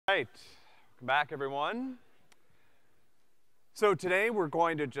right, welcome back everyone. So today we're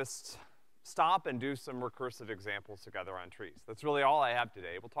going to just stop and do some recursive examples together on trees. That's really all I have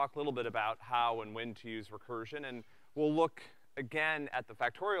today. We'll talk a little bit about how and when to use recursion, and we'll look again at the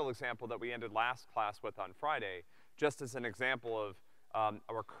factorial example that we ended last class with on Friday, just as an example of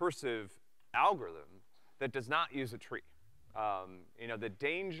a recursive algorithm that does not use a tree. You know, the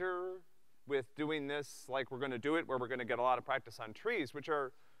danger with doing this like we're gonna do it, where we're gonna get a lot of practice on trees, which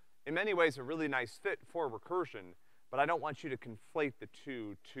are in many ways a really nice fit for recursion, but I don't want you to conflate the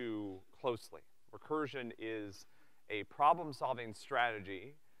two too closely. Recursion is a problem-solving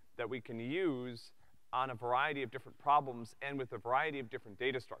strategy that we can use on a variety of different problems and with a variety of different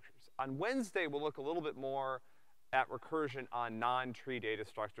data structures. On Wednesday, we'll look a little bit more at recursion on non-tree data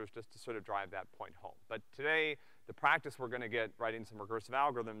structures just to sort of drive that point home. But today, the practice we're gonna get writing some recursive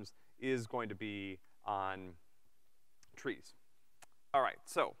algorithms is going to be on trees. All right,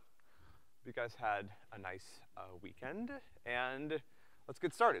 so you guys had a nice weekend, and let's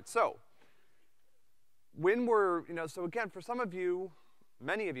get started. So, when we're, so again, for some of you,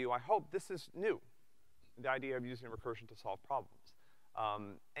 many of you, I hope this is new, the idea of using recursion to solve problems.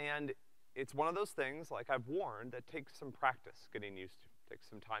 And it's one of those things, like I've warned, that takes some practice getting used to, takes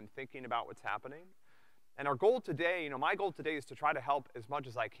some time thinking about what's happening. And our goal today, my goal today is to try to help as much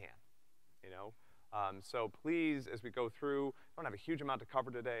as I can, so please, as we go through, I don't have a huge amount to cover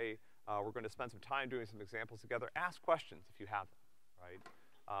today. We're gonna spend some time doing some examples together. Ask questions if you have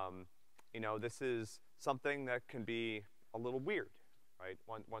them, right? This is something that can be a little weird, right,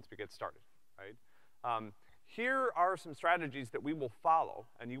 once we get started, right? Here are some strategies that we will follow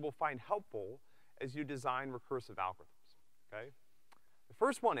and you will find helpful as you design recursive algorithms, okay? The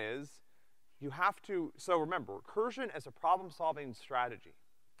first one is, you have to, so remember, recursion as a problem-solving strategy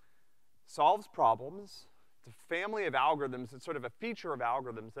solves problems. It's a family of algorithms, it's sort of a feature of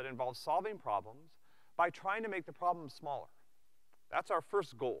algorithms that involves solving problems by trying to make the problem smaller. That's our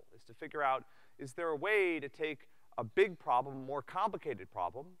first goal, is to figure out, is there a way to take a big problem, a more complicated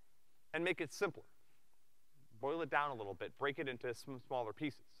problem, and make it simpler? Boil it down a little bit, break it into smaller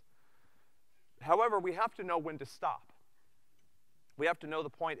pieces. However, we have to know when to stop. We have to know the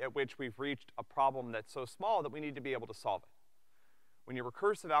point at which we've reached a problem that's so small that we need to be able to solve it. When your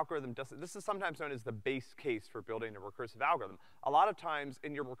recursive algorithm doesn't, this is sometimes known as the base case for building a recursive algorithm. A lot of times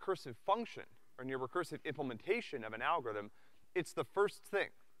in your recursive function, or in your recursive implementation of an algorithm, it's the first thing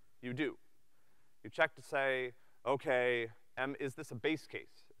you do. You check to say, okay, is this a base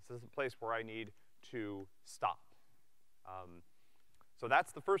case? Is this a place where I need to stop? So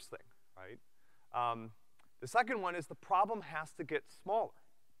that's the first thing, right? The second one is the problem has to get smaller.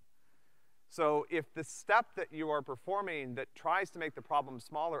 So if the step that you are performing that tries to make the problem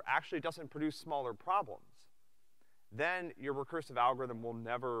smaller actually doesn't produce smaller problems, then your recursive algorithm will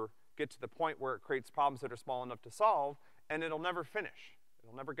never get to the point where it creates problems that are small enough to solve, and it'll never finish.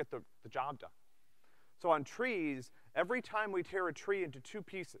 It'll never get the job done. So on trees, every time we tear a tree into two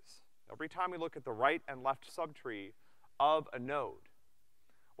pieces, every time we look at the right and left subtree of a node,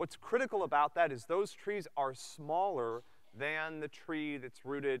 what's critical about that is those trees are smaller than the tree that's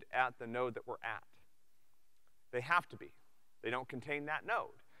rooted at the node that we're at. They have to be. They don't contain that node.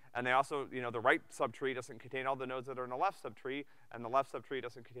 And they also, the right subtree doesn't contain all the nodes that are in the left subtree, and the left subtree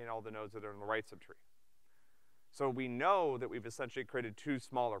doesn't contain all the nodes that are in the right subtree. So we know that we've essentially created two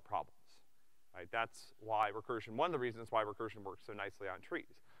smaller problems, right? That's why recursion, one of the reasons why recursion works so nicely on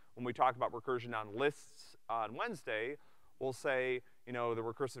trees. When we talk about recursion on lists on Wednesday, we'll say, the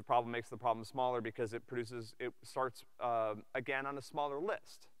recursive problem makes the problem smaller because it starts, again, on a smaller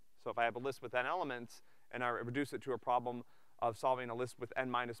list. So if I have a list with n elements, and I reduce it to a problem of solving a list with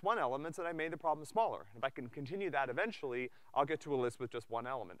n minus 1 elements, then I made the problem smaller. If I can continue that eventually, I'll get to a list with just one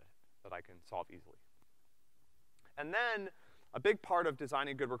element in it that I can solve easily. And then, a big part of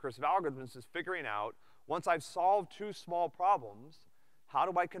designing good recursive algorithms is figuring out, once I've solved two small problems, how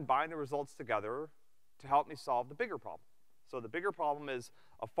do I combine the results together to help me solve the bigger problem? So the bigger problem is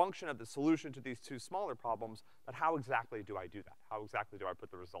a function of the solution to these two smaller problems, but how exactly do I do that? How exactly do I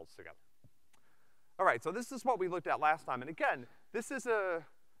put the results together? All right, so this is what we looked at last time, and again, this is a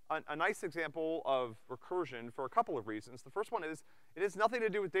nice example of recursion for a couple of reasons. The first one is, it has nothing to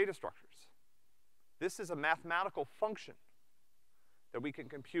do with data structures. This is a mathematical function that we can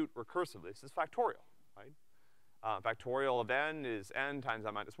compute recursively. This is factorial, right? Factorial of n is n times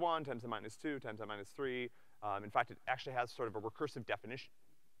n minus 1, times n minus 2, times n minus 3. In fact, it actually has sort of a recursive definition,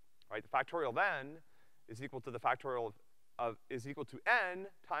 right? The factorial of n is equal to the factorial is equal to n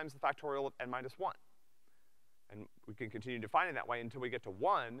times the factorial of n minus 1. And we can continue defining that way until we get to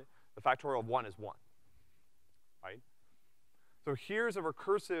 1. The factorial of 1 is 1, right? So here's a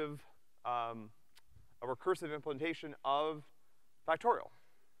recursive implementation of factorial.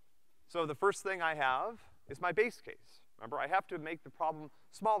 So the first thing I have is my base case. Remember, I have to make the problem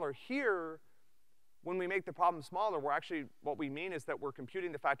smaller. Here, when we make the problem smaller, what we mean is that we're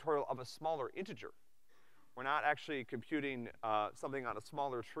computing the factorial of a smaller integer. We're not actually computing something on a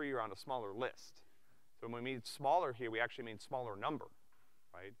smaller tree or on a smaller list. So when we mean smaller here, we actually mean smaller number,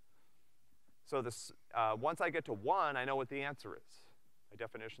 right? So this, once I get to 1, I know what the answer is. By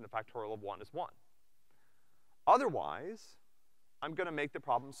definition, the factorial of 1 is 1. Otherwise, I'm gonna make the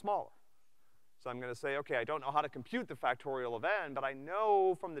problem smaller. So I'm gonna say, okay, I don't know how to compute the factorial of n, but I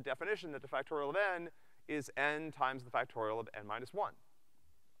know from the definition that the factorial of n is n times the factorial of n minus 1.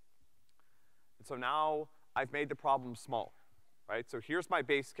 And so now I've made the problem smaller, right? So here's my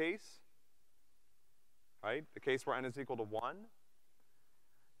base case, right? The case where n is equal to 1.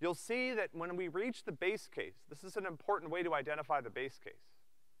 You'll see that when we reach the base case, this is an important way to identify the base case.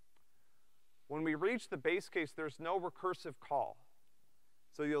 When we reach the base case, there's no recursive call.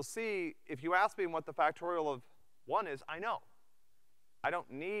 So you'll see, if you ask me what the factorial of 1 is, I know. I don't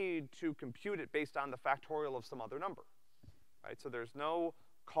need to compute it based on the factorial of some other number, right? So there's no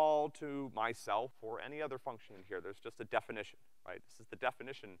call to myself or any other function in here. There's just a definition, right? This is the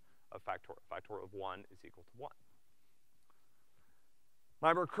definition of factorial. Factorial of 1 is equal to 1.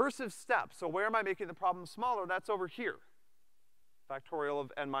 My recursive step, so where am I making the problem smaller? That's over here. Factorial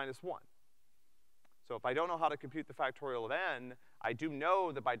of n minus 1. So if I don't know how to compute the factorial of n, I do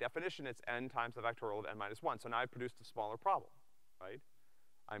know that by definition it's n times the factorial of n minus 1. So now I've produced a smaller problem, right?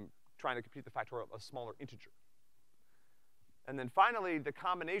 I'm trying to compute the factorial of a smaller integer. And then finally, the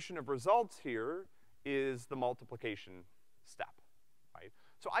combination of results here is the multiplication step, right?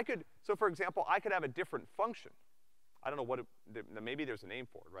 So for example, I could have a different function. I don't know what maybe there's a name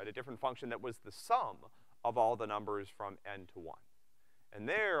for it, right? A different function that was the sum of all the numbers from n to 1. And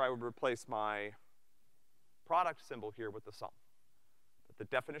there I would replace my product symbol here with the sum. But the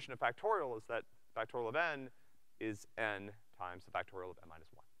definition of factorial is that factorial of n is n times the factorial of n minus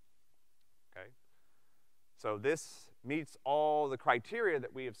 1, okay? So this meets all the criteria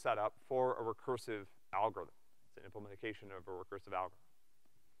that we have set up for a recursive algorithm. It's an implementation of a recursive algorithm.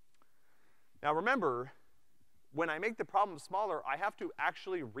 Now remember, when I make the problem smaller, I have to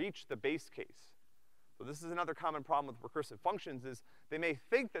actually reach the base case. So this is another common problem with recursive functions is they may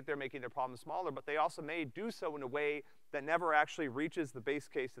think that they're making their problem smaller, but they also may do so in a way that never actually reaches the base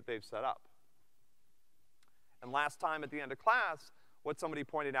case that they've set up. And last time at the end of class, what somebody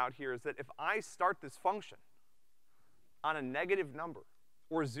pointed out here is that if I start this function on a negative number,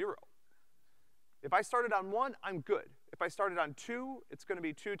 or 0, if I started on 1, I'm good. If I started on 2, it's gonna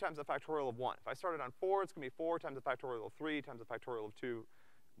be 2 times the factorial of 1. If I started on 4, it's gonna be 4 times the factorial of 3 times the factorial of 2,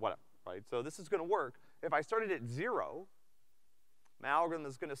 whatever, right? So this is gonna work. If I started at 0, my algorithm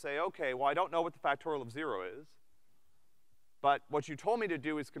is gonna say, okay, well, I don't know what the factorial of 0 is, but what you told me to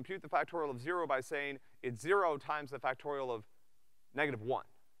do is compute the factorial of 0 by saying it's 0 times the factorial of negative 1.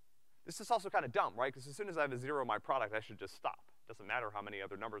 This is also kind of dumb, right? Because as soon as I have a 0 in my product, I should just stop. Doesn't matter how many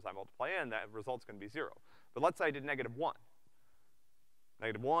other numbers I multiply in, that result's gonna be 0. But let's say I did negative 1.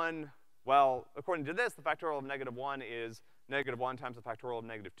 Negative 1, well, according to this, the factorial of negative 1 is negative 1 times the factorial of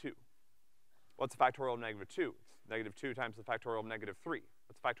negative 2. What's the factorial of negative 2? It's negative 2 times the factorial of negative 3.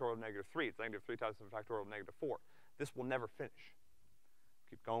 What's the factorial of negative 3? It's negative 3 times the factorial of negative 4. This will never finish.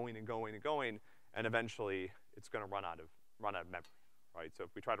 Keep going and going and going, and eventually it's gonna run out of memory, right? So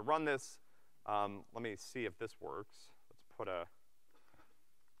if we try to run this, let me see if this works. Let's put a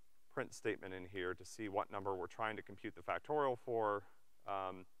print statement in here to see what number we're trying to compute the factorial for.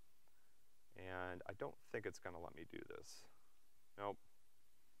 And I don't think it's gonna let me do this. Nope.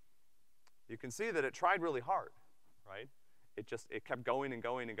 You can see that it tried really hard, right? It kept going and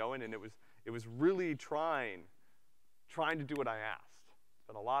going and going, and it was really trying to do what I asked.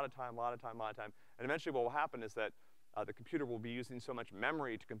 Spent a lot of time. And eventually what will happen is that the computer will be using so much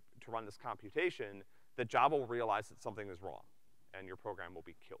memory to run this computation that Java will realize that something is wrong, and your program will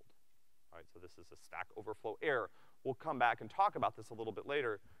be killed, right? So this is a Stack Overflow error. We'll come back and talk about this a little bit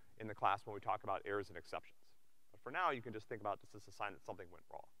later in the class when we talk about errors and exceptions. But for now, you can just think about this as a sign that something went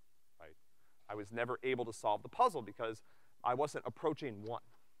wrong, right? I was never able to solve the puzzle because I wasn't approaching 1,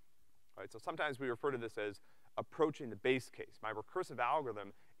 right? So sometimes we refer to this as approaching the base case. My recursive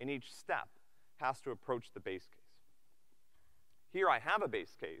algorithm in each step has to approach the base case. Here I have a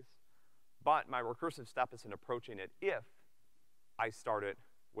base case, but my recursive step isn't approaching it if I start it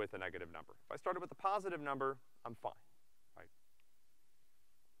with a negative number. If I start it with a positive number, I'm fine, right?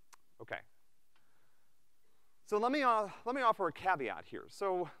 Okay. So let me offer a caveat here.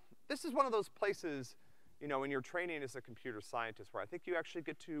 So this is one of those places you know, in your training as a computer scientist, where I think you actually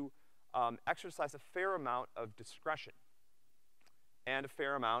get to exercise a fair amount of discretion and a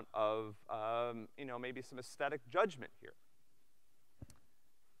fair amount of, you know, maybe some aesthetic judgment here.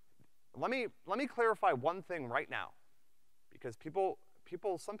 Let me clarify one thing right now, because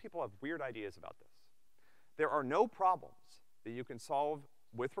some people have weird ideas about this. There are no problems that you can solve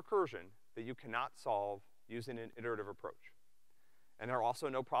with recursion that you cannot solve using an iterative approach. And there are also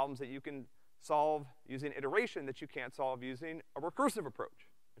no problems that you can solve using iteration that you can't solve using a recursive approach.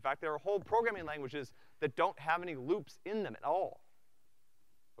 In fact, there are whole programming languages that don't have any loops in them at all,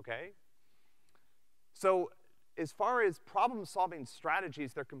 okay? So as far as problem-solving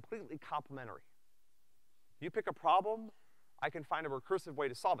strategies, they're completely complementary. You pick a problem, I can find a recursive way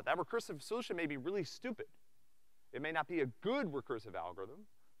to solve it. That recursive solution may be really stupid. It may not be a good recursive algorithm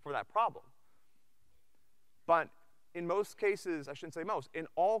for that problem. But in most cases, I shouldn't say most, in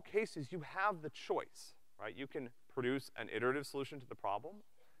all cases, you have the choice, right? You can produce an iterative solution to the problem,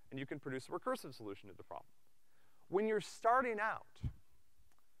 and you can produce a recursive solution to the problem. When you're starting out,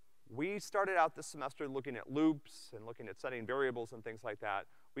 we started out this semester looking at loops and looking at setting variables and things like that.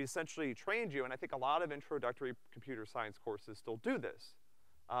 We essentially trained you, and I think a lot of introductory computer science courses still do this.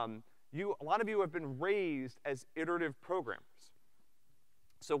 A lot of you have been raised as iterative programmers.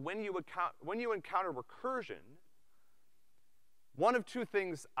 So when you encounter recursion, one of two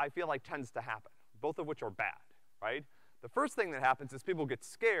things I feel like tends to happen, both of which are bad, right? The first thing that happens is people get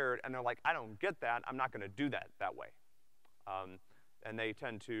scared and they're like, I don't get that, I'm not gonna do that way. And they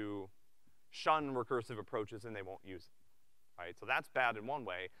tend to shun recursive approaches and they won't use it, right? So that's bad in one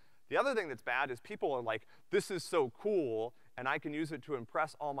way. The other thing that's bad is people are like, this is so cool, and I can use it to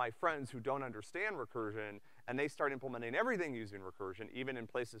impress all my friends who don't understand recursion, and they start implementing everything using recursion, even in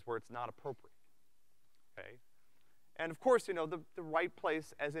places where it's not appropriate, okay? And of course, you know, the right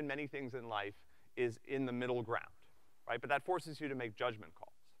place, as in many things in life, is in the middle ground, right? But that forces you to make judgment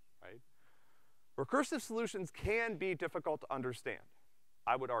calls, right? Recursive solutions can be difficult to understand,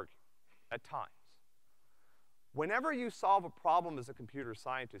 I would argue, at times. Whenever you solve a problem as a computer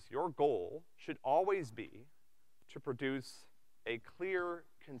scientist, your goal should always be to produce a clear,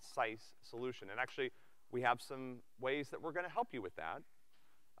 concise solution. And actually, we have some ways that we're gonna help you with that,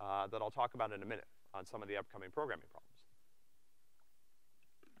 that I'll talk about in a minute on some of the upcoming programming problems.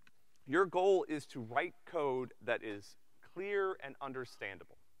 Your goal is to write code that is clear and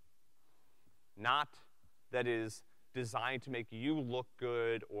understandable, not that is designed to make you look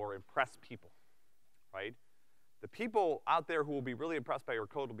good or impress people, right? The people out there who will be really impressed by your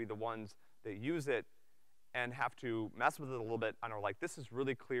code will be the ones that use it and have to mess with it a little bit and are like, this is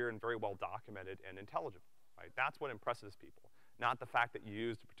really clear and very well documented and intelligible, right? That's what impresses people, not the fact that you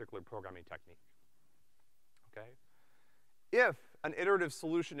used a particular programming technique, okay? If an iterative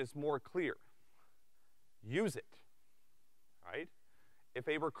solution is more clear, use it, right? If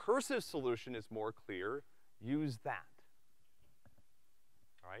a recursive solution is more clear, use that,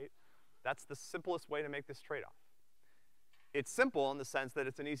 right? That's the simplest way to make this trade-off. It's simple in the sense that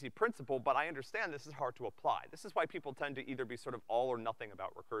it's an easy principle, but I understand this is hard to apply. This is why people tend to either be sort of all or nothing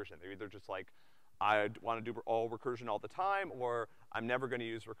about recursion. They're either just like, I want to do all recursion all the time, or I'm never gonna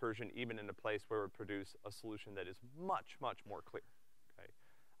use recursion even in a place where it would produce a solution that is much, much more clear, okay?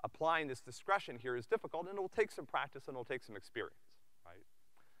 Applying this discretion here is difficult, and it will take some practice and it will take some experience, right?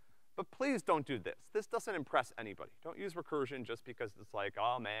 But please don't do this. This doesn't impress anybody. Don't use recursion just because it's like,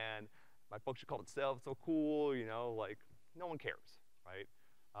 oh man, my function called itself, it's so cool, you know, like, no one cares, right?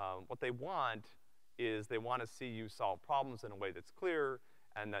 What they want is they want to see you solve problems in a way that's clear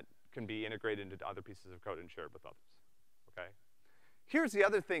and that can be integrated into other pieces of code and shared with others, okay? Here's the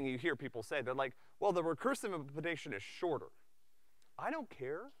other thing you hear people say. They're like, well, the recursive implementation is shorter. I don't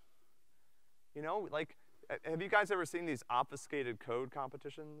care. You know, like, have you guys ever seen these obfuscated code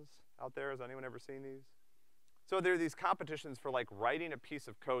competitions out there? Has anyone ever seen these? So there are these competitions for like writing a piece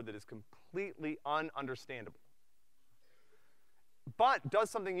of code that is completely ununderstandable, but does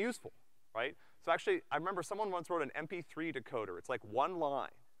something useful, right? So actually, I remember someone once wrote an MP3 decoder. It's like one line.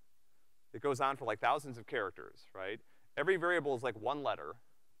 It goes on for like thousands of characters, right? Every variable is like one letter,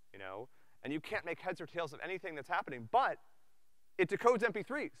 you know? And you can't make heads or tails of anything that's happening, but it decodes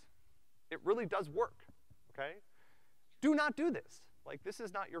MP3s. It really does work, okay? Do not do this. Like, this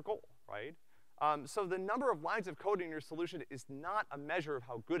is not your goal, right? So the number of lines of code in your solution is not a measure of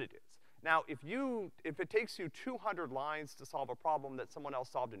how good it is. Now, if it takes you 200 lines to solve a problem that someone else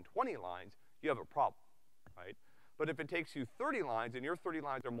solved in 20 lines, you have a problem, right? But if it takes you 30 lines and your 30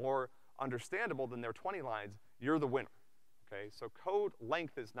 lines are more understandable than their 20 lines, you're the winner, okay? So code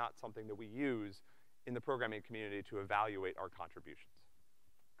length is not something that we use in the programming community to evaluate our contributions.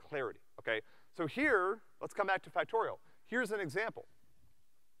 Clarity, okay? So here, let's come back to factorial. Here's an example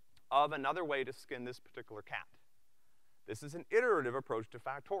of another way to skin this particular cat. This is an iterative approach to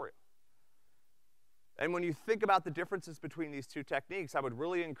factorial. And when you think about the differences between these two techniques, I would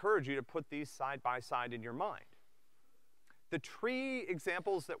really encourage you to put these side by side in your mind. The tree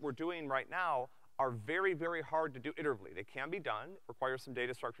examples that we're doing right now are very, very hard to do iteratively. They can be done, require some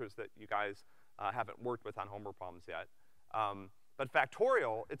data structures that you guys haven't worked with on homework problems yet. But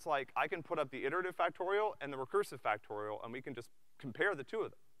factorial, it's like I can put up the iterative factorial and the recursive factorial, and we can just compare the two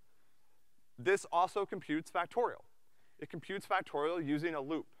of them. This also computes factorial. It computes factorial using a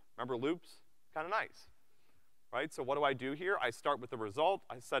loop. Remember loops? Kind of nice, right? So what do I do here? I start with the result,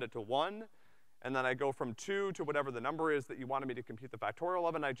 I set it to 1, and then I go from 2 to whatever the number is that you wanted me to compute the factorial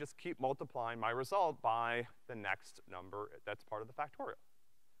of, and I just keep multiplying my result by the next number that's part of the factorial.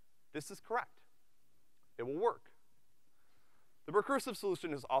 This is correct. It will work. The recursive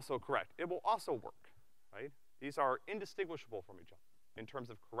solution is also correct. It will also work, right? These are indistinguishable from each other in terms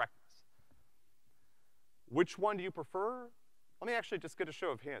of correctness. Which one do you prefer? Let me actually just get a show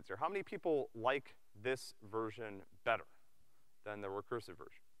of hands here. How many people like this version better than the recursive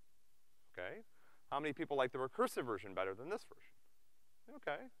version? Okay. How many people like the recursive version better than this version?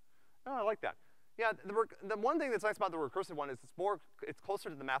 Okay. Oh, I like that. Yeah, the one thing that's nice about the recursive one is it's closer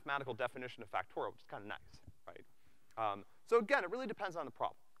to the mathematical definition of factorial, which is kind of nice, right? So again, it really depends on the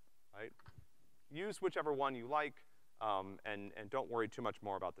problem, right? Use whichever one you like, and don't worry too much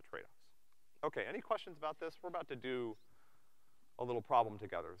more about the trade-offs. Okay, any questions about this? We're about to do a little problem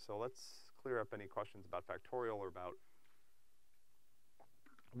together, so let's clear up any questions about factorial or about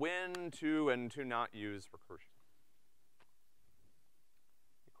when to and to not use recursion.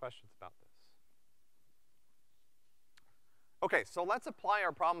 Any questions about this? Okay, so let's apply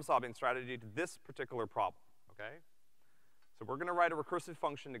our problem-solving strategy to this particular problem, okay? So we're gonna write a recursive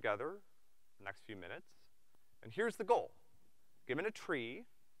function together in the next few minutes, and here's the goal. Given a tree,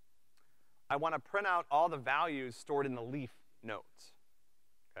 I wanna print out all the values stored in the leaf nodes,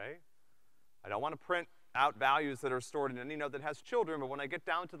 okay? I don't wanna print out values that are stored in any node that has children, but when I get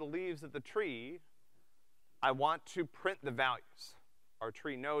down to the leaves of the tree, I want to print the values. Our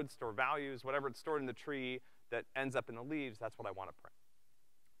tree nodes store values, whatever it's stored in the tree that ends up in the leaves, that's what I wanna print,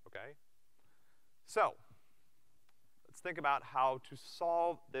 okay? So, let's think about how to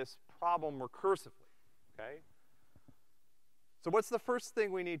solve this problem recursively, okay? So what's the first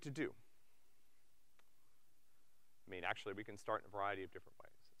thing we need to do? I mean, actually, we can start in a variety of different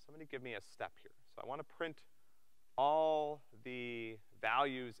ways. Somebody give me a step here. So I want to print all the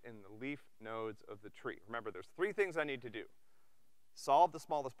values in the leaf nodes of the tree. Remember, there's 3 things I need to do. Solve the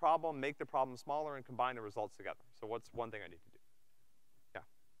smallest problem, make the problem smaller, and combine the results together. So what's one thing I need to do? Yeah.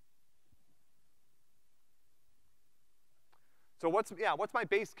 So what's my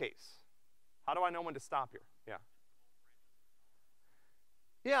base case? How do I know when to stop here? Yeah.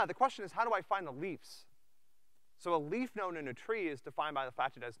 Yeah, the question is, how do I find the leaves? So a leaf node in a tree is defined by the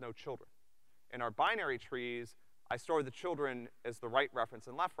fact it has no children. In our binary trees, I store the children as the right reference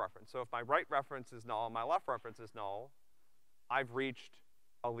and left reference. So if my right reference is null and my left reference is null, I've reached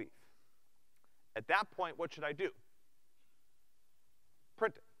a leaf. At that point, what should I do?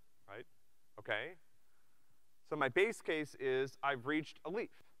 Print it, right? Okay? So my base case is I've reached a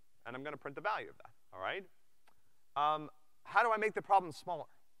leaf, and I'm gonna print the value of that, all right? How do I make the problem smaller?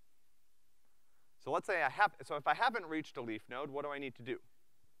 So let's say so if I haven't reached a leaf node, what do I need to do?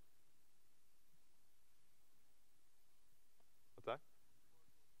 What's that?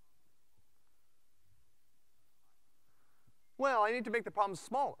 Well, I need to make the problem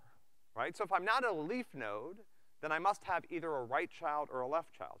smaller, right? So if I'm not a leaf node, then I must have either a right child or a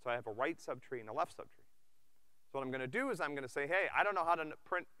left child. So I have a right subtree and a left subtree. So what I'm gonna do is I'm gonna say, hey, I don't know how to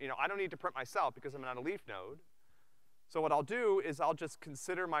print, I don't need to print myself because I'm not a leaf node. So what I'll do is I'll just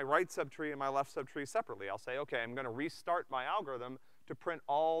consider my right subtree and my left subtree separately. I'll say, okay, I'm gonna restart my algorithm to print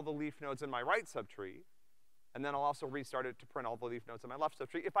all the leaf nodes in my right subtree, and then I'll also restart it to print all the leaf nodes in my left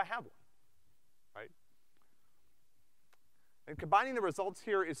subtree if I have one, right? And combining the results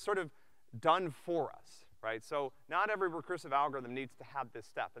here is sort of done for us, right? So not every recursive algorithm needs to have this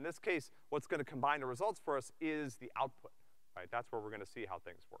step. In this case, what's gonna combine the results for us is the output, right? That's where we're gonna see how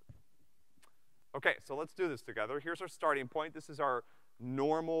things work. Okay, so let's do this together. Here's our starting point. This is our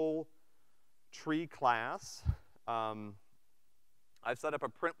normal tree class. I've set up a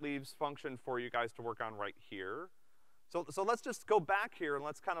print leaves function for you guys to work on right here. So let's just go back here and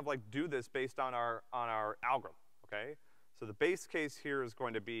let's kind of like do this based on our algorithm, okay? So the base case here is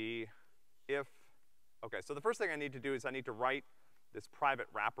going to be okay, so the first thing I need to do is I need to write this private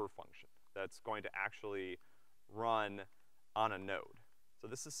wrapper function that's going to actually run on a node. So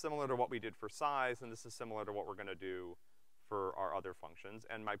this is similar to what we did for size, and this is similar to what we're gonna do for our other functions.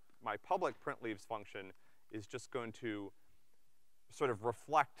 And my public print leaves function is just going to sort of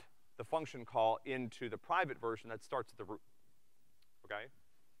reflect the function call into the private version that starts at the root, okay?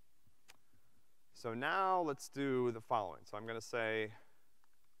 So now let's do the following. So I'm gonna say,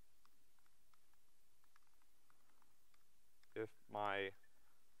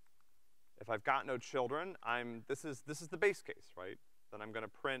 if I've got no children, this is the base case, right? Then I'm gonna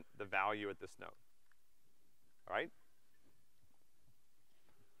print the value at this node, all right?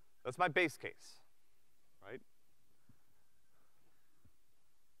 That's my base case, right?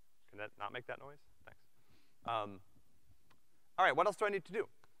 Can that not make that noise? Thanks. All right, what else do I need to do?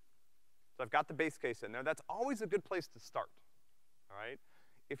 So I've got the base case in there. That's always a good place to start, all right?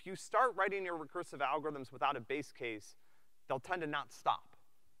 If you start writing your recursive algorithms without a base case, they'll tend to not stop.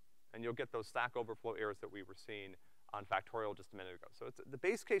 And you'll get those Stack Overflow errors that we were seeing on factorial just a minute ago. So the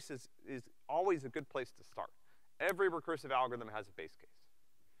base case is always a good place to start. Every recursive algorithm has a base case.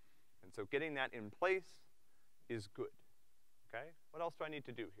 And so getting that in place is good, okay? What else do I need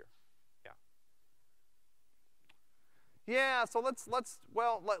to do here? Yeah. Yeah, so let's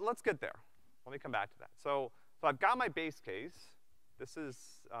get there. Let me come back to that. So I've got my base case. This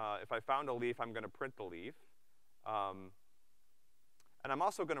is, if I found a leaf, I'm gonna print the leaf. And I'm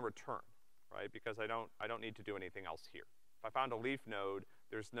also gonna return, right? Because I don't need to do anything else here. If I found a leaf node,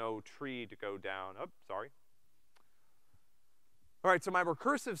 there's no tree to go down. Oh, sorry. All right, so my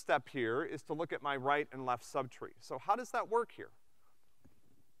recursive step here is to look at my right and left subtree. So how does that work here?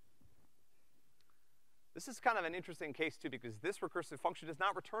 This is kind of an interesting case too, because this recursive function does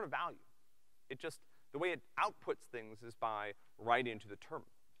not return a value. It just, the way it outputs things is by writing to the terminal.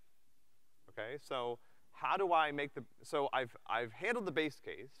 Okay, so how do I make so I've handled the base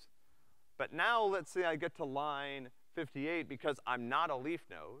case, but now let's say I get to line 58 because I'm not a leaf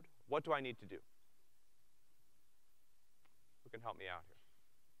node. What do I need to do? Who can help me out here?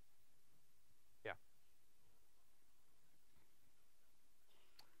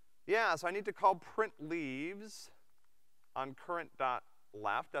 Yeah, so I need to call print leaves on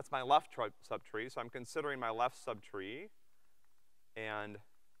current.left. That's my left subtree, so I'm considering my left subtree and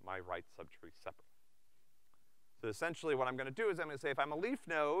my right subtree separate. So essentially what I'm gonna do is I'm gonna say if I'm a leaf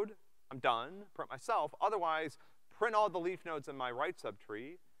node, I'm done, print myself. Otherwise, print all the leaf nodes in my right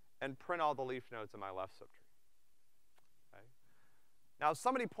subtree and print all the leaf nodes in my left subtree. Okay? Now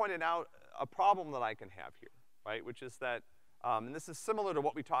somebody pointed out a problem that I can have here, right? Which is that, and this is similar to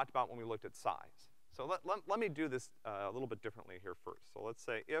what we talked about when we looked at size. So let me do this a little bit differently here first. So let's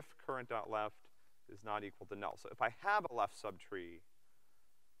say if current.left is not equal to null. So if I have a left subtree,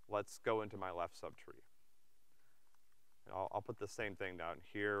 let's go into my left subtree. And I'll put the same thing down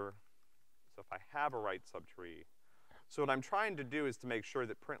here. So if I have a right subtree, so what I'm trying to do is to make sure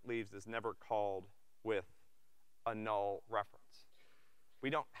that print leaves is never called with a null reference. We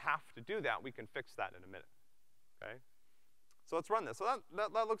don't have to do that. We can fix that in a minute, okay? So let's run this. So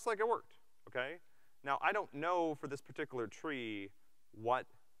that looks like it worked, okay? Now, I don't know for this particular tree what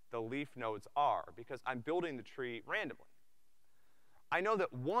the leaf nodes are because I'm building the tree randomly. I know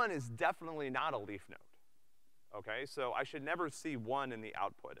that 1 is definitely not a leaf node, okay? So I should never see 1 in the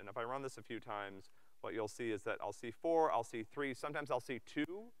output. And if I run this a few times, what you'll see is that I'll see 4, I'll see 3, sometimes I'll see 2,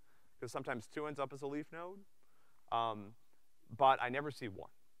 because sometimes 2 ends up as a leaf node. But I never see 1.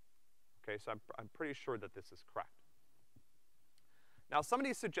 Okay, so I'm pretty sure that this is correct. Now,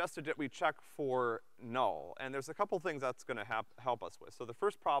 somebody suggested that we check for null, and there's a couple things that's gonna help us with. So the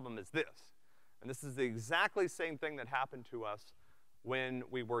first problem is this, and this is the exactly same thing that happened to us when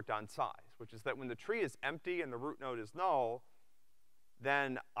we worked on size, which is that when the tree is empty and the root node is null,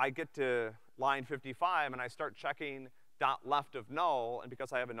 then I get to line 55 and I start checking dot left of null, and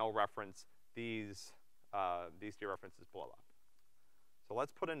because I have a null reference, these dereferences blow up. So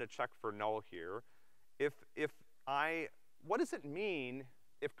let's put in a check for null here. What does it mean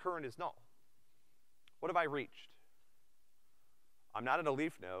if current is null? What have I reached? I'm not at a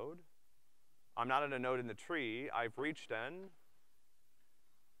leaf node. I'm not at a node in the tree. I've reached n.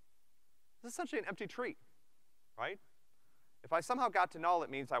 This is essentially an empty tree, right? If I somehow got to null,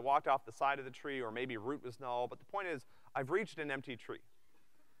 it means I walked off the side of the tree, or maybe root was null, but the point is, I've reached an empty tree.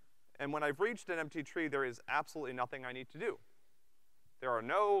 And when I've reached an empty tree, there is absolutely nothing I need to do. There are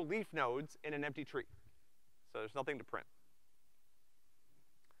no leaf nodes in an empty tree, so there's nothing to print.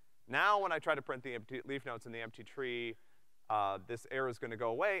 Now when I try to print the empty leaf nodes in the empty tree, this error is gonna go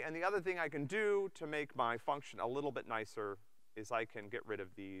away, and the other thing I can do to make my function a little bit nicer is I can get rid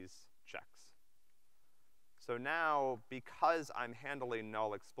of these checks. So now, because I'm handling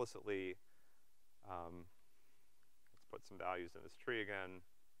null explicitly, let's put some values in this tree again.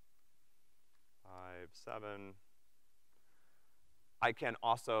 5, 7. I can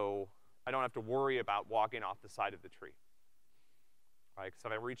also, I don't have to worry about walking off the side of the tree. Right, so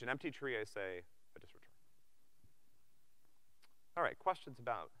if I reach an empty tree, I say, I just return. All right, questions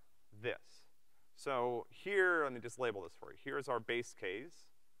about this. So here, let me just label this for you. Here's our base case.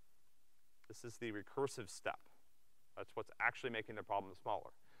 This is the recursive step. That's what's actually making the problem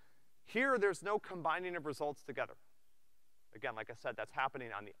smaller. Here, there's no combining of results together. Again, like I said, that's happening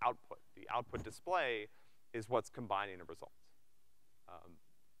on the output. The output display is what's combining the results.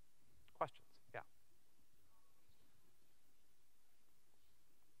 Questions? Yeah.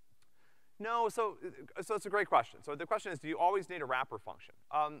 No, so it's a great question. So the question is, do you always need a wrapper function?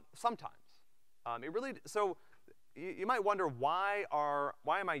 Sometimes. It really, so you might wonder why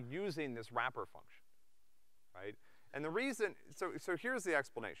am I using this wrapper function, right? And the reason, so here's the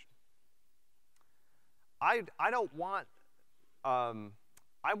explanation. I don't want,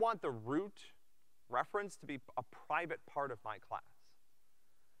 I want the root reference to be a private part of my class.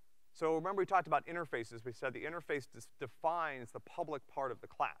 So remember we talked about interfaces. We said the interface defines the public part of the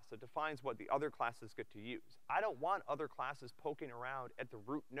class. It defines what the other classes get to use. I don't want other classes poking around at the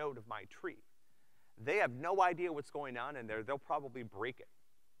root node of my tree. They have no idea what's going on in there. They'll probably break it,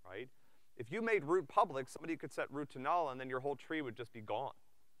 right? If you made root public, somebody could set root to null, and then your whole tree would just be gone.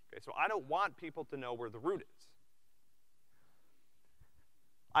 Okay, so I don't want people to know where the root is.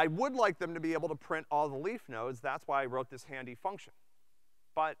 I would like them to be able to print all the leaf nodes. That's why I wrote this handy function.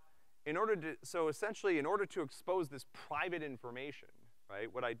 But in order to, so essentially, in order to expose this private information,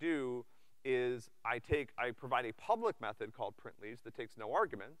 right, what I do is I provide a public method called printLeaves that takes no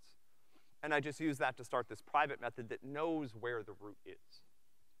arguments, and I just use that to start this private method that knows where the root is,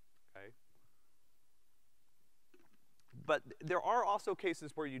 okay? But there are also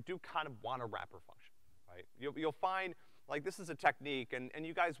cases where you do kind of want a wrapper function, right? You'll find, like this is a technique, and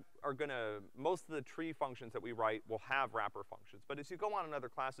you guys are gonna, most of the tree functions that we write will have wrapper functions, but as you go on in other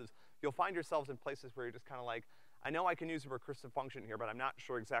classes, you'll find yourselves in places where you're just kind of like, I know I can use a recursive function here, but I'm not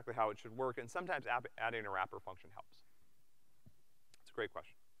sure exactly how it should work, and sometimes adding a wrapper function helps. It's a great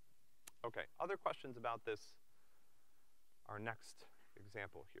question. Okay, other questions about this? Our next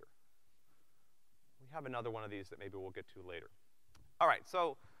example here. We have another one of these that maybe we'll get to later. All right,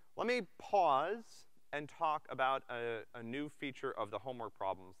 so let me pause and talk about a new feature of the homework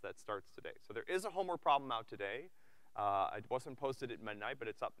problems that starts today. So there is a homework problem out today. It wasn't posted at midnight, but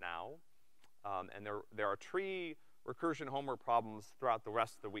it's up now. And there are tree recursion homework problems throughout the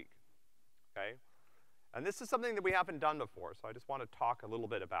rest of the week, okay? And this is something that we haven't done before, so I just want to talk a little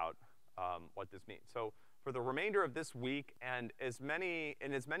bit about what this means. So for the remainder of this week and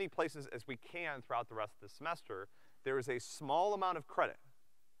in as many places as we can throughout the rest of the semester, there is a small amount of credit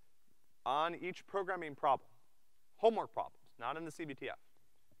on each programming problem. Homework problems, not in the CBTF.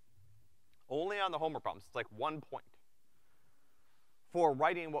 Only on the homework problems. It's like 1 point for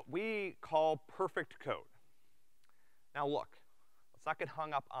writing what we call perfect code. Now look, let's not get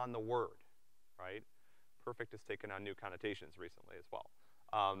hung up on the word, right? Perfect has taken on new connotations recently as well.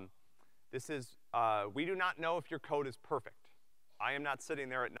 We do not know if your code is perfect. I am not sitting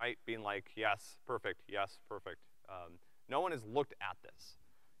there at night being like, yes, perfect, yes, perfect. No one has looked at this.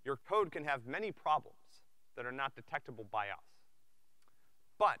 Your code can have many problems that are not detectable by us.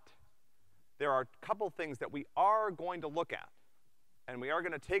 But there are a couple things that we are going to look at, and we are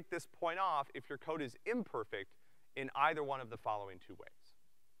going to take this point off if your code is imperfect in either one of the following two ways,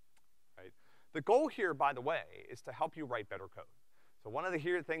 right? The goal here, by the way, is to help you write better code. So one of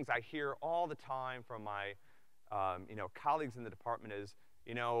the things I hear all the time from my colleagues in the department is,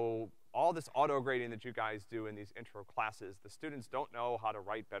 all this auto-grading that you guys do in these intro classes, the students don't know how to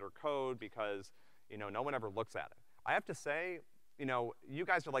write better code because, no one ever looks at it. I have to say, you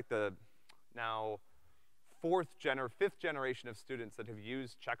guys are like the now fifth generation of students that have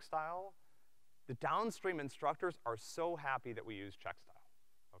used checkstyle. The downstream instructors are so happy that we use checkstyle,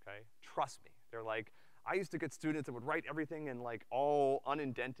 okay? Trust me. They're like, I used to get students that would write everything in like all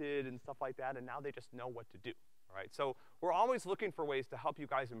unindented and stuff like that, and now they just know what to do, all right? So we're always looking for ways to help you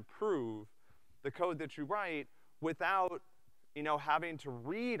guys improve the code that you write without, having to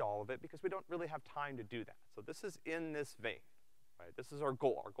read all of it because we don't really have time to do that. So this is in this vein, right? This is our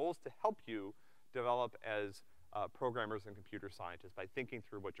goal. Our goal is to help you develop as programmers and computer scientists by thinking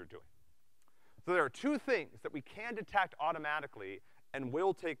through what you're doing. So there are two things that we can detect automatically and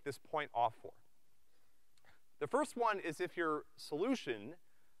will take this point off for. The first one is if your solution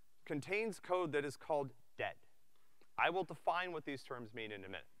contains code that is called dead. I will define what these terms mean in a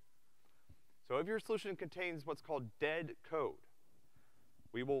minute. So if your solution contains what's called dead code,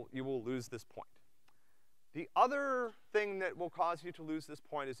 you will lose this point. The other thing that will cause you to lose this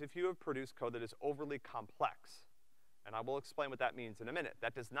point is if you have produced code that is overly complex. And I will explain what that means in a minute.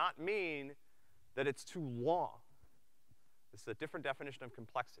 That does not mean that it's too long. This is a different definition of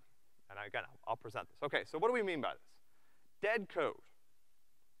complexity. And again, I'll present this. Okay, so what do we mean by this? Dead code.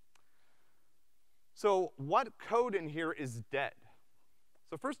 So what code in here is dead?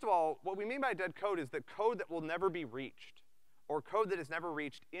 So first of all, what we mean by dead code is that code that will never be reached, or code that is never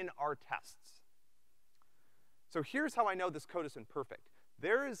reached in our tests. So here's how I know this code is imperfect.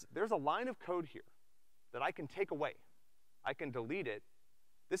 There's a line of code here that I can take away. I can delete it.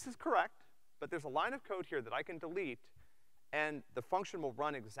 This is correct, but there's a line of code here that I can delete, and the function will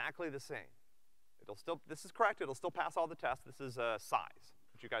run exactly the same. It'll still, this is correct, it'll still pass all the tests. This is size,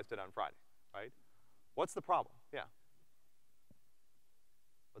 which you guys did on Friday, right? What's the problem? Yeah.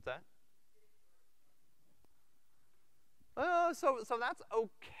 What's that? So that's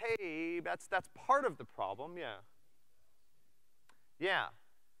okay. That's part of the problem, yeah. Yeah.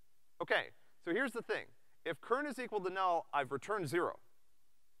 Okay, so here's the thing. If current is equal to null, I've returned 0.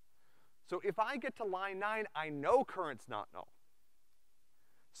 So if I get to line 9, I know current's not null.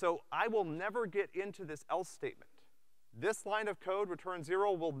 So I will never get into this else statement. This line of code, return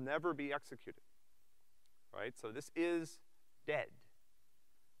 0, will never be executed, right? So this is dead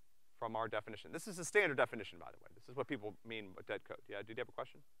from our definition. This is a standard definition, by the way. This is what people mean by dead code. Yeah, did you have a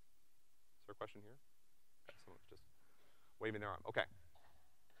question? Is there a question here? Okay, someone's just waving their arm. Okay.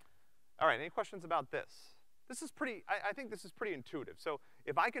 All right, any questions about this? This is pretty, I think this is pretty intuitive. So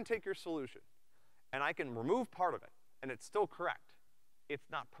if I can take your solution and I can remove part of it and it's still correct, it's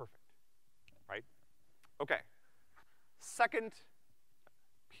not perfect, right? Okay. Second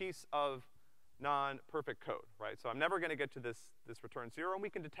piece of non-perfect code, right? So I'm never gonna get to this return 0, and we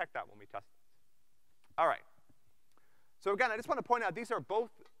can detect that when we test it. All right. So again, I just want to point out these are both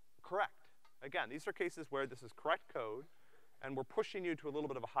correct. Again, these are cases where this is correct code, and we're pushing you to a little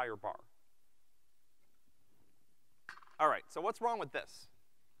bit of a higher bar. All right, so what's wrong with this?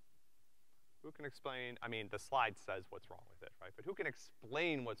 Who can explain? I mean, the slide says what's wrong with it, right? But who can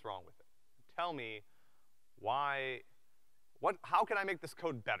explain what's wrong with it? Tell me why, how can I make this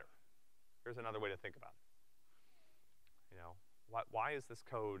code better? Here's another way to think about it. You know, why is this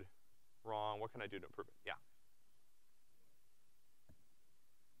code wrong? What can I do to improve it? Yeah.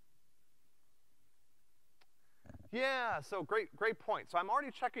 Yeah, so great point. So I'm already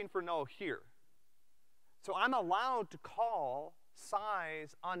checking for null here. So I'm allowed to call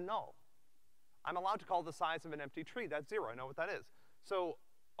size on null. I'm allowed to call the size of an empty tree. That's 0. I know what that is. So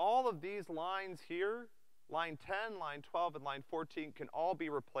all of these lines here, line 10, line 12, and line 14 can all be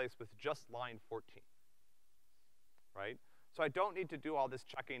replaced with just line 14, right? So I don't need to do all this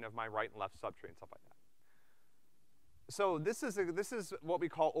checking of my right and left subtree and stuff like that. So this is what we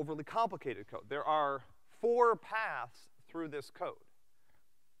call overly complicated code. There are 4 paths through this code.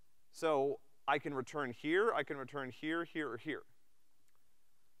 So I can return here, I can return here, here, or here.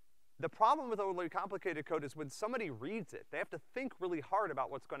 The problem with overly complicated code is when somebody reads it, they have to think really hard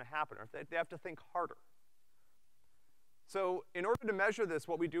about what's going to happen, or they have to think harder. So in order to measure this,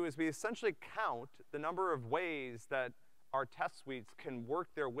 what we do is we essentially count the number of ways that our test suites can work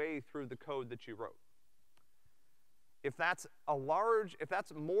their way through the code that you wrote. If that's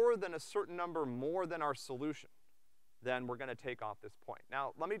more than a certain number more than our solution, then we're gonna take off this point.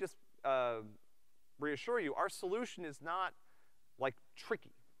 Now, let me just reassure you, our solution is not, like,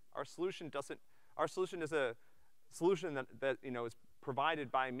 tricky. Our solution is a solution that you know, is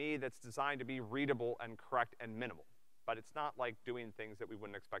provided by me that's designed to be readable and correct and minimal. But it's not like doing things that we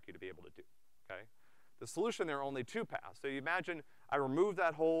wouldn't expect you to be able to do, okay? The solution, there are only 2 paths. So you imagine I remove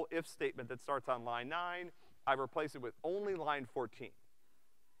that whole if statement that starts on line 9, I replace it with only line 14.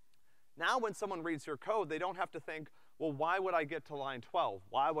 Now when someone reads your code, they don't have to think, well, why would I get to line 12?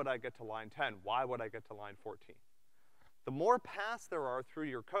 Why would I get to line 10? Why would I get to line 14? The more paths there are through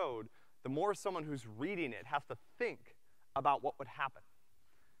your code, the more someone who's reading it has to think about what would happen.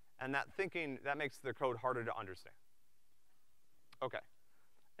 And that thinking, that makes the code harder to understand. Okay.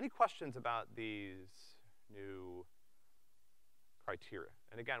 Any questions about these new criteria?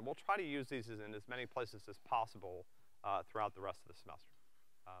 And again, we'll try to use these in as many places as possible throughout the rest of the semester.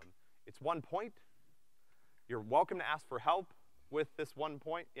 It's 1 point. You're welcome to ask for help with this 1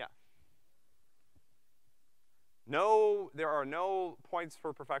 point. Yeah. No, there are no points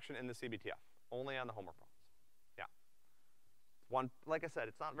for perfection in the CBTF, only on the homework problems. Yeah. Like I said,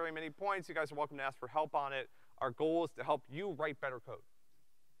 it's not very many points. You guys are welcome to ask for help on it. Our goal is to help you write better code,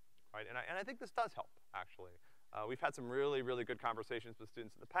 right? And I think this does help, actually. We've had some really, really good conversations with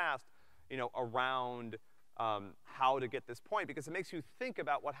students in the past, you know, around how to get this point, because it makes you think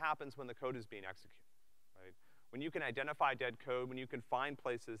about what happens when the code is being executed, right? When you can identify dead code, when you can find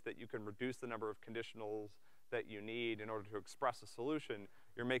places that you can reduce the number of conditionals that you need in order to express a solution,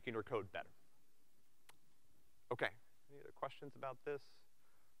 you're making your code better. Okay, any other questions about this?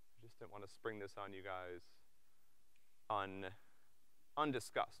 I just didn't want to spring this on you guys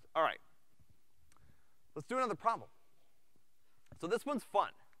undiscussed. All right, let's do another problem. So this one's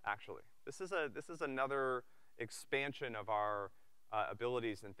fun, actually. This is another expansion of our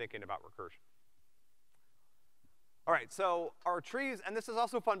abilities in thinking about recursion. All right, so our trees, and this is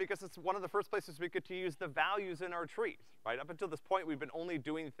also fun because it's one of the first places we get to use the values in our trees, right? Up until this point, we've been only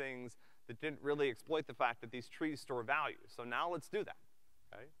doing things that didn't really exploit the fact that these trees store values. So now let's do that,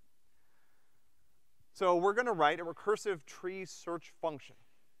 okay? So we're gonna write a recursive tree search function.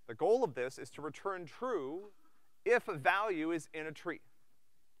 The goal of this is to return true if a value is in a tree.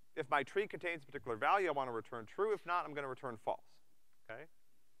 If my tree contains a particular value, I want to return true. If not, I'm gonna return false, okay?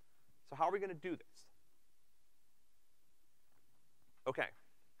 So how are we gonna do this? Okay,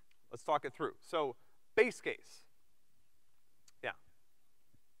 let's talk it through. So, base case. Yeah.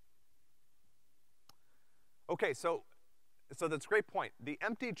 Okay, so that's a great point. The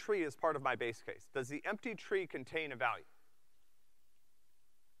empty tree is part of my base case. Does the empty tree contain a value?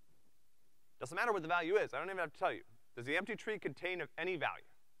 Doesn't matter what the value is. I don't even have to tell you. Does the empty tree contain any value?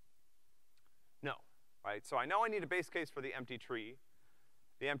 No, right? So I know I need a base case for the empty tree.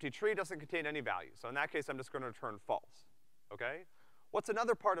 The empty tree doesn't contain any value. So in that case, I'm just gonna return false, okay? What's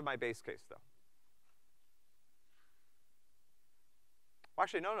another part of my base case, though? Well,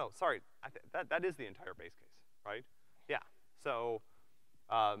 actually, no, sorry. That is the entire base case, right? Yeah, so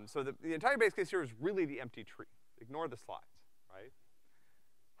the entire base case here is really the empty tree. Ignore the slides, right?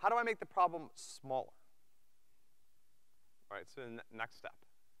 How do I make the problem smaller? All right, so the next step.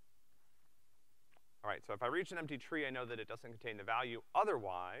 All right, so if I reach an empty tree, I know that it doesn't contain the value.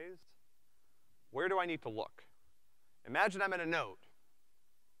 Otherwise, where do I need to look? Imagine I'm in a node.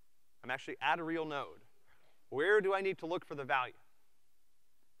 I'm actually at a real node. Where do I need to look for the value?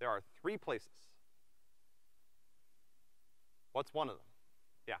 There are 3 places. What's one of them?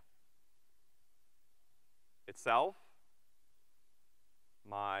 Yeah. Itself,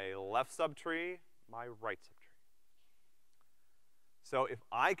 my left subtree, my right subtree. So if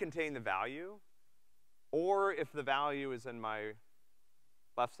I contain the value, or if the value is in my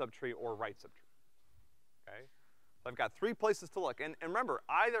left subtree or right subtree, okay? So I've got 3 places to look. And remember,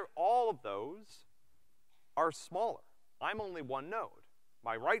 either all of those are smaller. I'm only one node.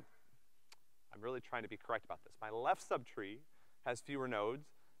 My right, I'm really trying to be correct about this. My left subtree has fewer nodes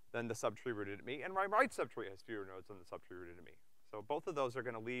than the subtree rooted at me, and my right subtree has fewer nodes than the subtree rooted at me. So both of those are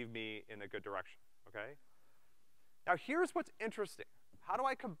gonna leave me in a good direction, okay? Now here's what's interesting. How do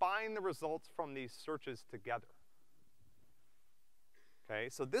I combine the results from these searches together? Okay,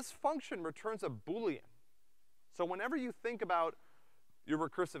 so this function returns a Boolean. So whenever you think about your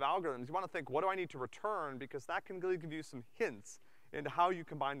recursive algorithms, you want to think, what do I need to return? Because that can really give you some hints into how you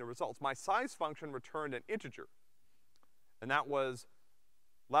combine the results. My size function returned an integer, and that was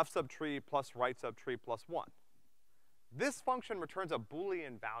left subtree plus right subtree plus 1. This function returns a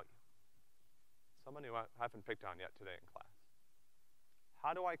Boolean value. Someone who I haven't picked on yet today in class.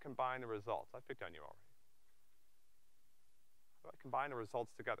 How do I combine the results? I picked on you already. How do I combine the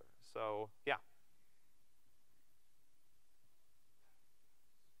results together? So, yeah.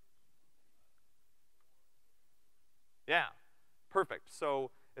 Yeah, perfect.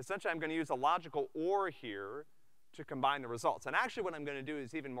 So essentially I'm gonna use a logical OR here to combine the results. And actually what I'm gonna do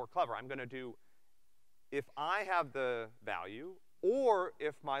is even more clever. I'm gonna do if I have the value, or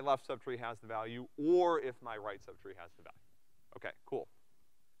if my left subtree has the value, or if my right subtree has the value. Okay, cool.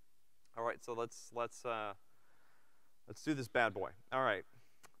 All right, so let's do this bad boy. All right,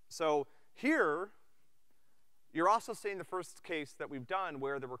 so here, you're also seeing the first case that we've done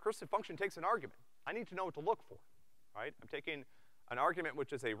where the recursive function takes an argument. I need to know what to look for, right? I'm taking an argument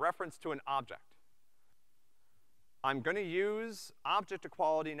which is a reference to an object. I'm gonna use object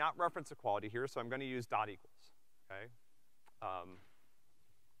equality, not reference equality here, so I'm gonna use dot equals, okay?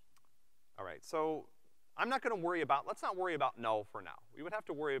 All right, so I'm not gonna worry about, let's not worry about null for now. We would have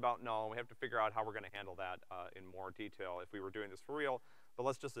to worry about null, and we have to figure out how we're gonna handle that in more detail if we were doing this for real, but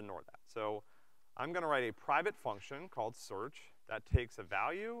let's just ignore that. So I'm gonna write a private function called search that takes a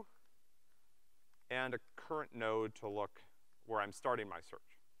value and a current node to look where I'm starting my search.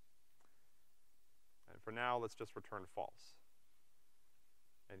 And for now, let's just return false.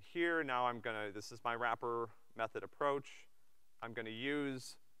 And here, now I'm gonna, this is my wrapper method approach. I'm gonna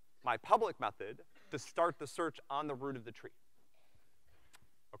use my public method to start the search on the root of the tree.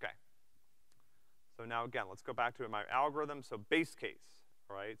 Okay. So now again, let's go back to my algorithm. So base case,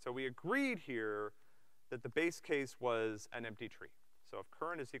 all right? So we agreed here that the base case was an empty tree. So if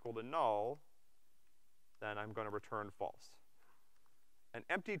current is equal to null, then I'm gonna return false. An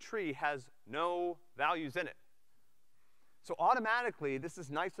empty tree has no values in it. So automatically, this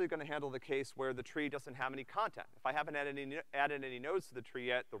is nicely gonna handle the case where the tree doesn't have any content. If I haven't added any nodes to the tree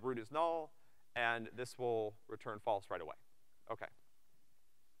yet, the root is null, and this will return false right away. Okay.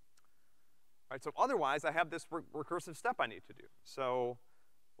 All right, so otherwise, I have this recursive step I need to do. So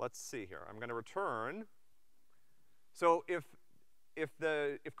let's see here. I'm gonna return. So if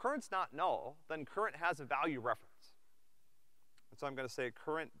current's not null, then current has a value reference. And so I'm gonna say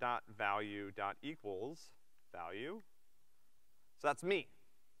current.value.equals value. So that's me.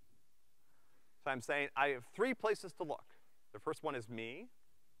 So I'm saying I have 3 places to look. The first one is me.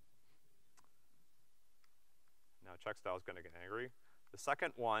 Now checkstyle is gonna get angry. The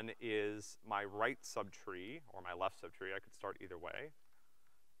second one is my right subtree, or my left subtree. I could start either way.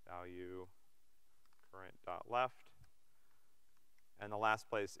 Value current.left. And the last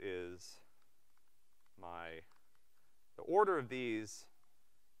place is the order of these.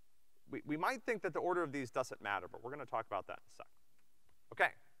 We might think that the order of these doesn't matter, but we're gonna talk about that in a sec.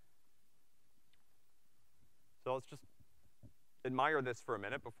 Okay. So let's just admire this for a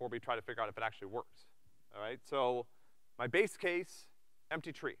minute before we try to figure out if it actually works. All right, so my base case,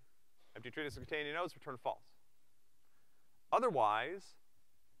 empty tree. Empty tree doesn't contain any nodes, return false. Otherwise,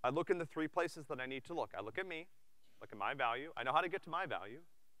 I look in the 3 places that I need to look. I look at me, look at my value. I know how to get to my value.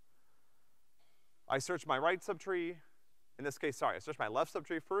 I search my right subtree. In this case, sorry, I search my left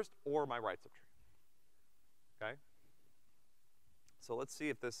subtree first or my right subtree. Okay? So let's see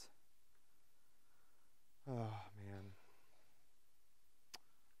if this, oh man.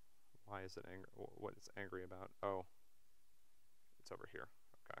 Why is it angry? What is it angry about? Oh, it's over here,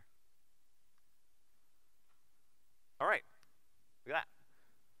 okay. All right, look at that.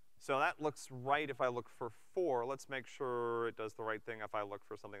 So that looks right if I look for 4. Let's make sure it does the right thing if I look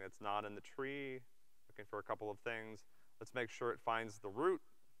for something that's not in the tree. Looking for a couple of things. Let's make sure it finds the root,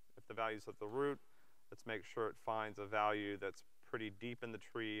 if the value's at the root. Let's make sure it finds a value that's pretty deep in the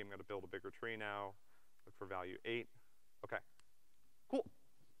tree. I'm gonna build a bigger tree now. Look for value 8. Okay, cool.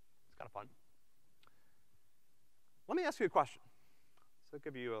 It's kind of fun. Let me ask you a question. So I'll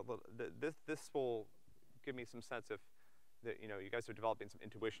give you a little, this will give me some sense if, that, you know, you guys are developing some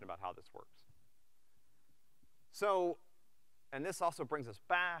intuition about how this works. So, and this also brings us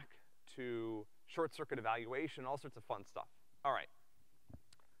back to short circuit evaluation, all sorts of fun stuff. All right.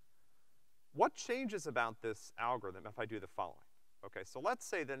 What changes about this algorithm if I do the following? Okay, so let's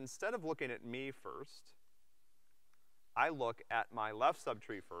say that instead of looking at me first, I look at my left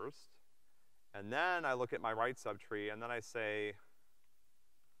subtree first, and then I look at my right subtree, and then I say,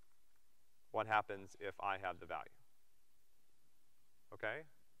 what happens if I have the value? Okay?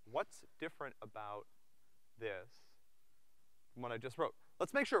 What's different about this from what I just wrote?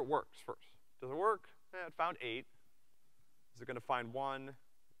 Let's make sure it works first. Does it work? It found 8. Is it gonna find 1?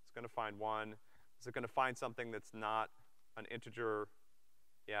 It's gonna find 1. Is it gonna find something that's not an integer?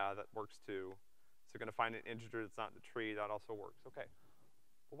 Yeah, that works too. Is it gonna find an integer that's not in the tree? That also works. Okay.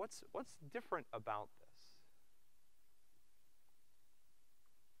 But what's different about this?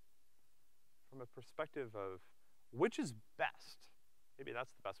 From a perspective of which is best? Maybe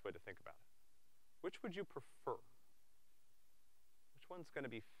that's the best way to think about it. Which would you prefer? Which one's gonna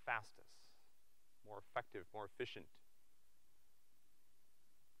be fastest, more effective, more efficient?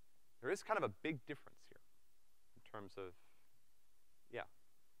 There is kind of a big difference here in terms of, yeah.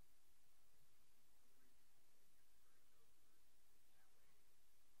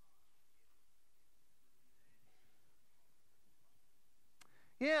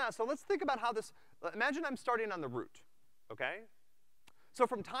 Yeah, so let's think about how this, imagine I'm starting on the root, okay? So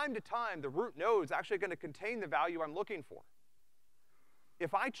from time to time, the root node is actually gonna contain the value I'm looking for.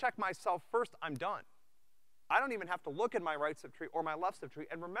 If I check myself first, I'm done. I don't even have to look at my right subtree or my left subtree.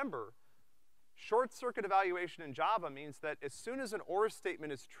 And remember, short circuit evaluation in Java means that as soon as an OR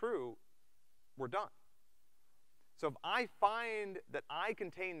statement is true, we're done. So if I find that I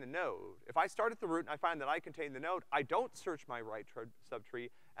contain the node, if I start at the root and I find that I contain the node, I don't search my right subtree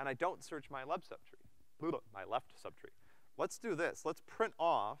and I don't search my left subtree, my left subtree. Let's do this. Let's print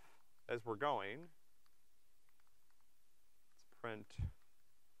off as we're going. Let's print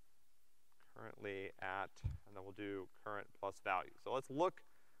currently at, and then we'll do current plus value. So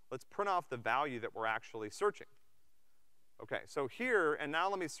let's print off the value that we're actually searching. Okay, so here, and now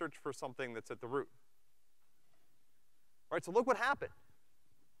let me search for something that's at the root. All right, so look what happened.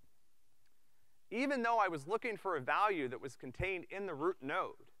 Even though I was looking for a value that was contained in the root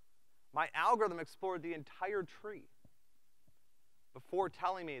node, my algorithm explored the entire tree before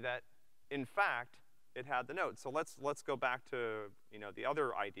telling me that, in fact, it had the node. So let's go back to, you know, the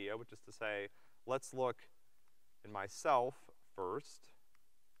other idea, which is to say, let's look in myself first,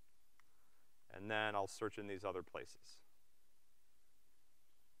 and then I'll search in these other places.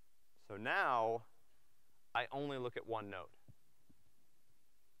 So now, I only look at one node.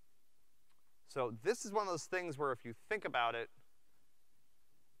 So this is one of those things where if you think about it,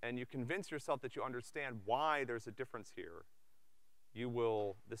 and you convince yourself that you understand why there's a difference here, you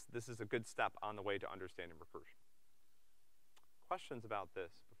will, this is a good step on the way to understanding recursion. Questions about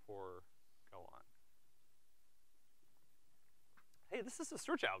this before go on? Hey, this is a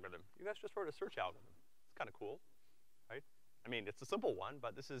search algorithm. You guys just wrote a search algorithm. It's kind of cool, right? I mean, it's a simple one,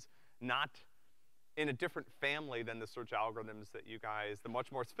 but this is not in a different family than the search algorithms that you guys, the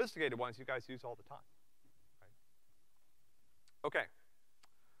much more sophisticated ones you guys use all the time, right? Okay.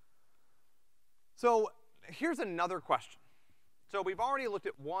 So here's another question. So we've already looked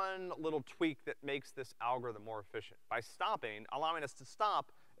at one little tweak that makes this algorithm more efficient by stopping, allowing us to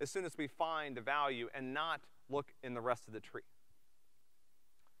stop as soon as we find the value and not look in the rest of the tree.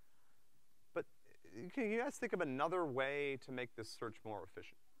 But can you guys think of another way to make this search more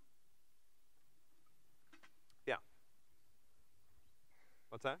efficient? Yeah.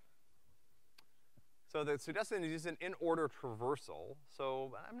 What's that? So the suggestion is an in-order traversal,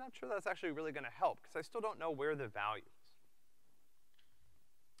 so I'm not sure that's actually really gonna help, because I still don't know where the value is.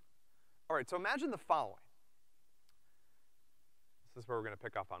 All right, so imagine the following. This is where we're gonna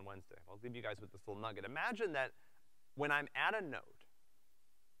pick up on Wednesday. I'll leave you guys with this little nugget. Imagine that when I'm at a node,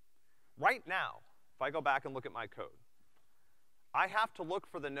 right now, if I go back and look at my code, I have to look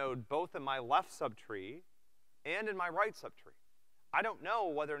for the node both in my left subtree and in my right subtree. I don't know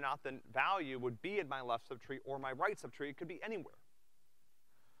whether or not the value would be in my left subtree or my right subtree. It could be anywhere.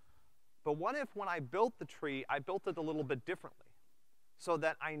 But what if when I built the tree, I built it a little bit differently? So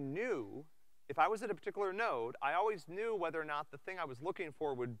that I knew, if I was at a particular node, I always knew whether or not the thing I was looking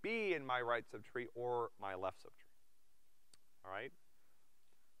for would be in my right subtree or my left subtree. All right?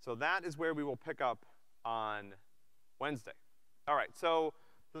 So that is where we will pick up on Wednesday. All right, so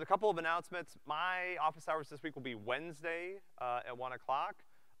there's a couple of announcements. My office hours this week will be Wednesday at 1 o'clock.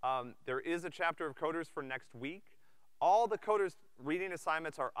 There is a chapter of Coders for next week. All the Coders reading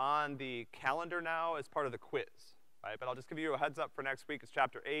assignments are on the calendar now as part of the quiz, right? But I'll just give you a heads up for next week. It's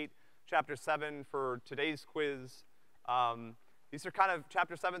chapter 8, chapter 7 for today's quiz. These are kind of,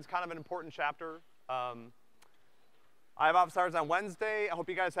 chapter 7 is kind of an important chapter. I have office hours on Wednesday. I hope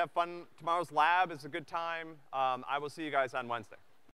you guys have fun. Tomorrow's lab is a good time. I will see you guys on Wednesday.